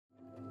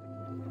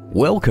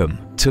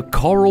Welcome to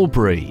Coral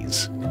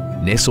Breeze.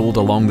 Nestled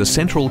along the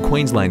central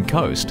Queensland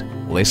coast,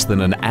 less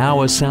than an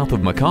hour south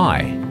of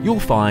Mackay, you'll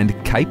find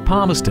Cape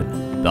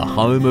Palmerston, the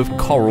home of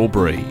Coral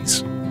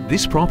Breeze.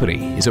 This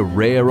property is a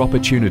rare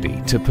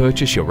opportunity to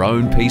purchase your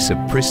own piece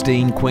of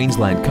pristine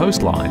Queensland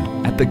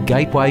coastline at the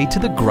gateway to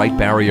the Great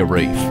Barrier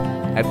Reef.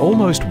 At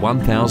almost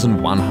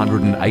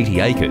 1,180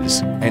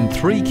 acres and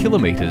 3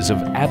 kilometres of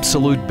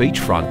absolute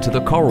beachfront to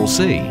the Coral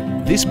Sea,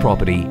 this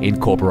property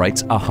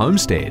incorporates a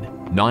homestead,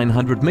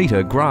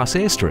 900-metre grass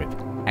airstrip,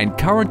 and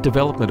current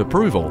development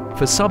approval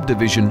for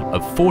subdivision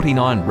of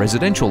 49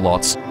 residential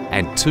lots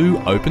and 2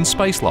 open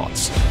space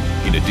lots.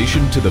 In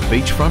addition to the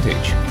beach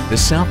frontage, the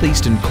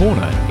southeastern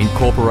corner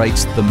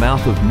incorporates the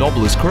mouth of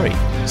Nobbler's Creek,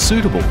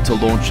 suitable to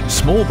launch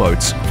small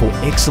boats for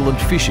excellent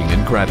fishing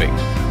and crabbing.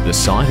 The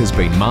site has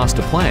been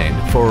master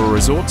planned for a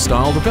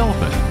resort-style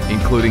development,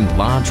 including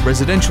large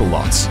residential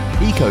lots,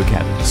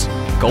 eco-cabins,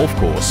 golf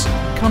course,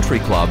 country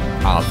club,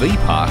 RV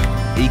park,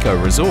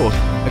 eco-resort,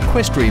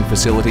 equestrian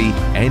facility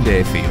and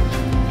airfield.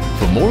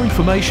 For more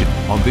information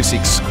on this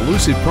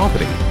exclusive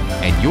property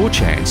and your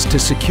chance to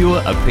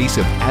secure a piece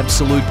of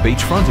absolute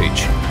beach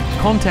frontage,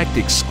 contact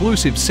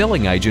exclusive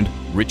selling agent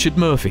Richard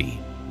Murphy,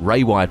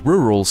 White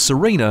Rural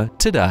Sarina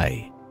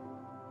today.